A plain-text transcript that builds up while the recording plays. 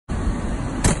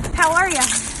how are ya?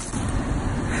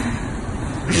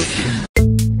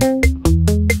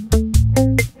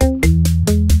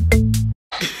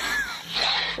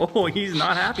 Oh, he's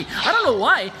not happy. I don't know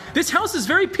why. This house is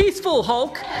very peaceful,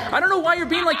 Hulk. I don't know why you're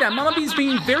being like that. Mama B's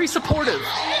being very supportive.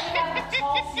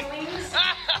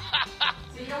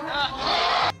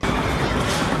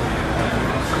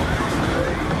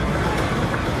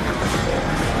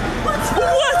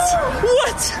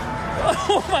 What?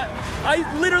 Oh my,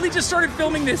 I literally just started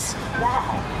filming this.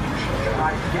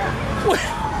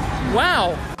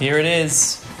 Wow. Here it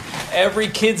is. Every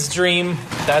kid's dream.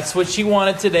 That's what she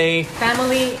wanted today.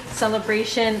 Family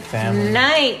celebration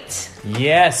night.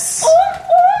 Yes.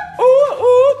 Ooh, ooh,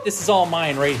 ooh. This is all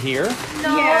mine right here.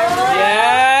 No.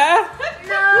 Yeah.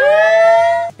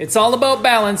 No. It's all about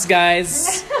balance,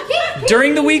 guys.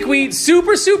 During the week, we eat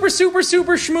super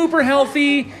schmooper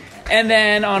healthy. And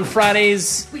then on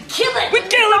Fridays, we kill it. We kill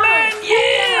it, man.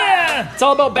 Yeah. It's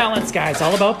all about balance, guys.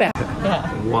 All about balance.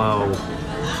 Yeah. Whoa.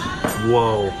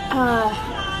 Whoa.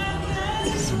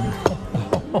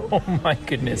 Oh my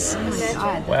goodness.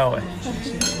 Wow.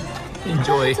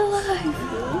 Enjoy.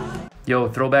 Yo,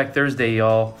 Throwback Thursday,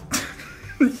 y'all.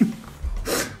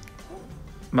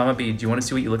 Mama B, do you want to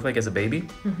see what you look like as a baby?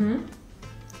 Mm-hmm.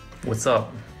 What's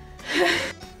up?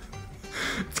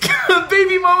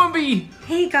 Baby Mama B!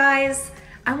 Hey guys,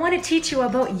 I want to teach you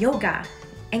about yoga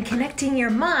and connecting your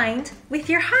mind with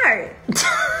your heart.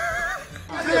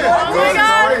 Oh my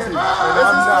God! This is crazy.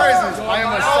 I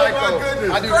am a psycho.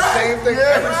 I do the same thing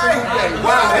every single day.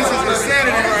 Wow, this is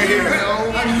insanity right here.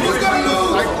 Who's gonna lose?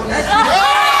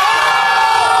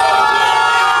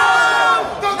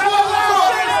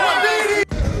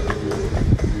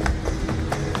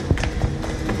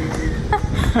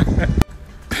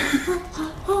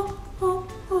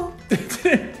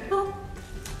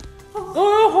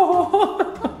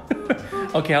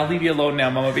 Okay, I'll leave you alone now,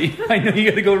 Mama B. I know you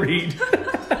gotta go read.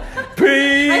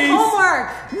 Peace! My homework!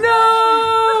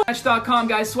 No! Match.com,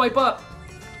 guys, swipe up.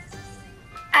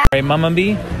 Alright, Mama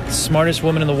B, smartest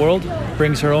woman in the world,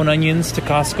 brings her own onions to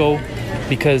Costco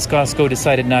because Costco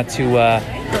decided not to,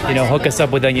 hook us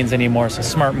up with onions anymore. So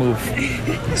smart move.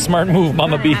 Smart move,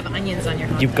 Mama B. Have onions on your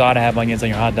hot dog. You've gotta have onions on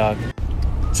your hot dog.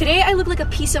 Today I look like a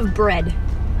piece of bread.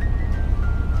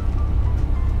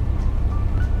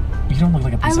 You don't look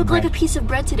like a piece of bread. I look like a piece of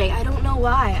bread today. I don't know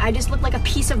why. I just look like a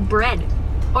piece of bread.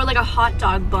 Or like a hot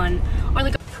dog bun. Or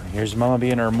like a... Here's Mama B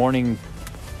in her morning,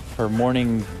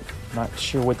 not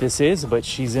sure what this is, but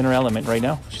she's in her element right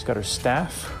now. She's got her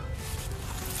staff.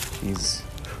 She's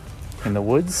in the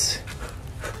woods.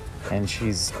 And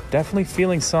she's definitely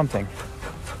feeling something.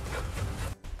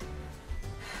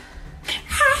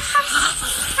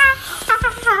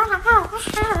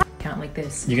 Count like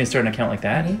this. You can start an account like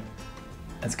that? Ready?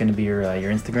 That's gonna be your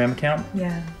Instagram account?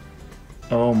 Yeah.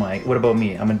 Oh my, what about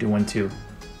me? I'm gonna do one too. Do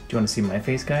you wanna see my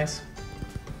face, guys?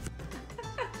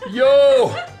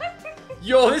 Yo!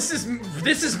 Yo, this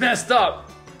is messed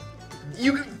up.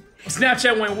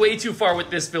 Snapchat went way too far with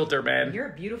this filter, man. You're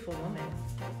a beautiful woman.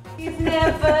 You've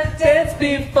never danced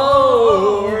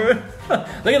before.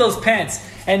 Look at those pants.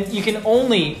 And you can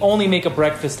only make a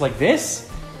breakfast like this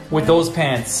with those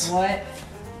pants. What?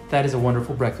 That is a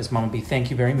wonderful breakfast, Mama B. Thank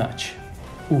you very much.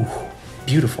 Ooh,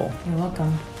 beautiful. You're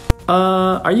welcome.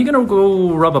 Are you gonna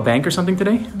go rob a bank or something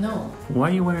today? No. Why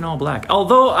are you wearing all black?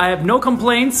 Although I have no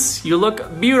complaints, you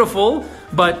look beautiful,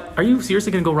 but are you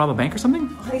seriously gonna go rob a bank or something?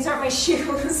 Oh, these aren't my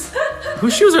shoes.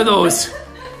 Whose shoes are those?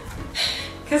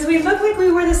 Because we look like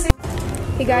we were the same.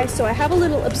 Hey guys, so I have a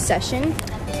little obsession.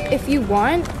 If you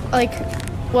want,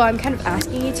 I'm kind of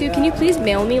asking you to, can you please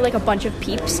mail me like a bunch of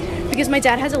peeps? Because my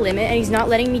dad has a limit and he's not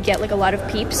letting me get like a lot of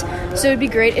peeps. So it'd be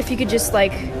great if you could just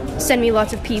like send me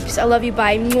lots of peeps. I love you,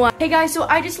 bye. Mwah. Hey guys, so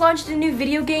I just launched a new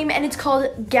video game and it's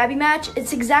called Gabby Match.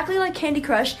 It's exactly like Candy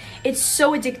Crush. It's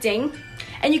so addicting.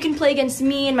 And you can play against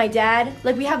me and my dad.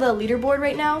 Like we have the leaderboard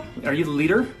right now. Are you the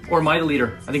leader or am I the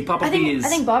leader? I think Papa B is. I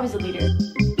think Bob is the leader.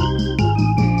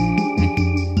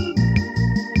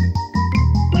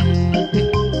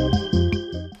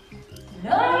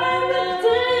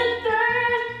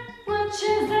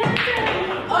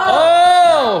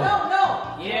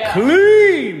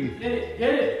 Clean!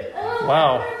 Get it.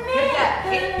 Wow.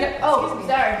 Oh,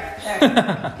 sorry.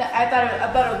 I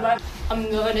thought it was my...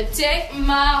 I'm gonna take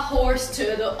my horse to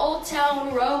the old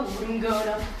town road. I'm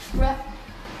gonna rap.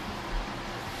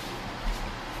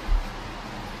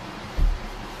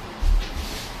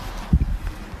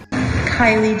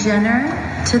 Kylie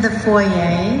Jenner to the foyer.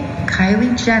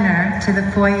 Kylie Jenner to the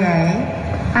foyer.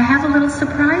 I have a little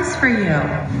surprise for you.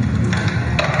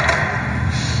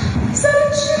 Is that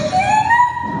a chicken?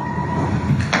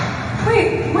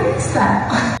 Wait, what is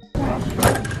that?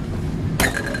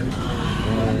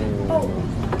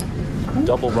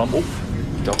 double rumble,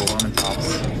 double ramen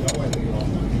tops.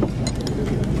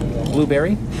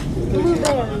 Blueberry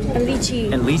And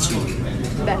lychee. and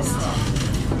lychee. Best.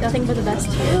 Nothing but the best.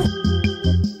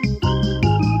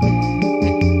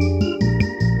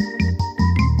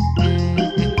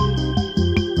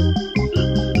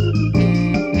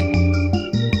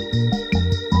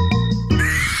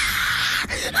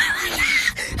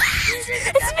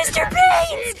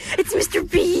 It's Mr.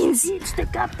 Beans! It's the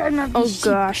captain of Oh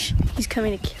gosh, he's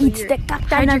coming to kill you. It's the captain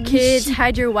Hide your of kids, the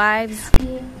hide your wives.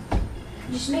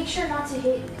 Just make sure not to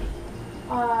hit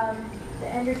the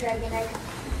Ender Dragon egg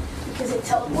because it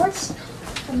teleports.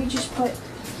 Let me just put.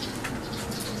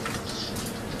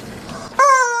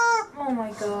 Oh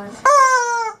my god.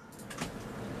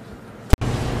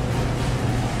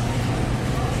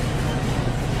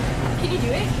 Can you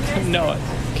do it? No,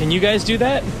 can you guys do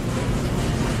that?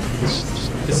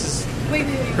 This is Wait.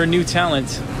 her new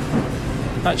talent.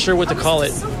 Not sure what to call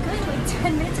it. So good like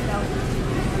 10 minutes ago.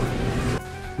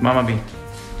 Mama B,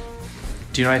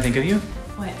 do you know what I think of you?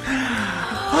 What?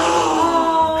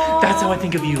 That's how I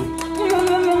think of you.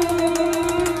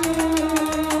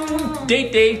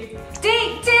 Date day.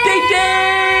 Date Date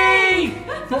day.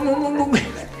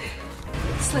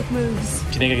 Slick moves. Do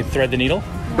you think I could thread the needle?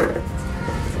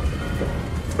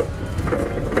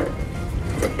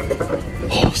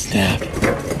 Oh snap.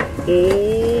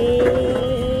 Oh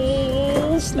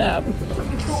snap. You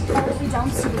can't fall me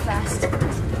down super fast.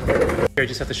 Here, I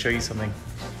just have to show you something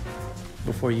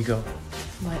before you go.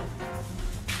 What?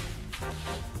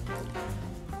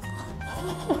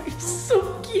 Oh, it's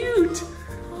so cute.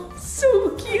 So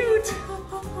cute.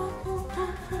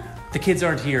 The kids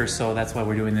aren't here, so that's why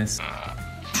we're doing this. I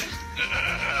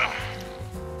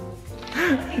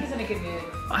think he's in a good mood.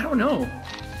 I don't know.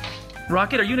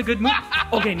 Rocket, are you in a good mood?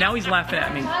 Okay, now he's laughing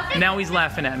at me. Now he's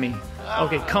laughing at me.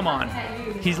 Okay, come on.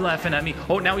 He's laughing at me.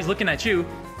 Oh, now he's looking at you.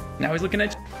 Now he's looking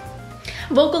at you.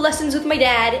 Vocal lessons with my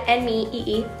dad and me,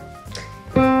 EE.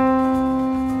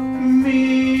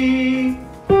 Me.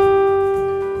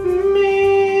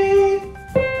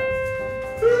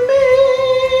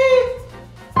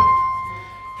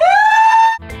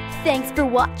 Thanks for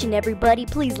watching, everybody.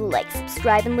 Please like,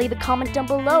 subscribe, and leave a comment down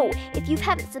below. If you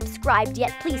haven't subscribed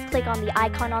yet, please click on the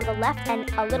icon on the left and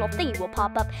a little thingy will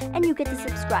pop up and you get to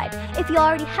subscribe. If you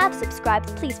already have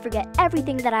subscribed, please forget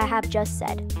everything that I have just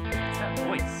said. What's that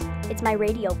voice? It's my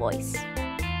radio voice.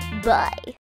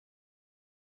 Bye.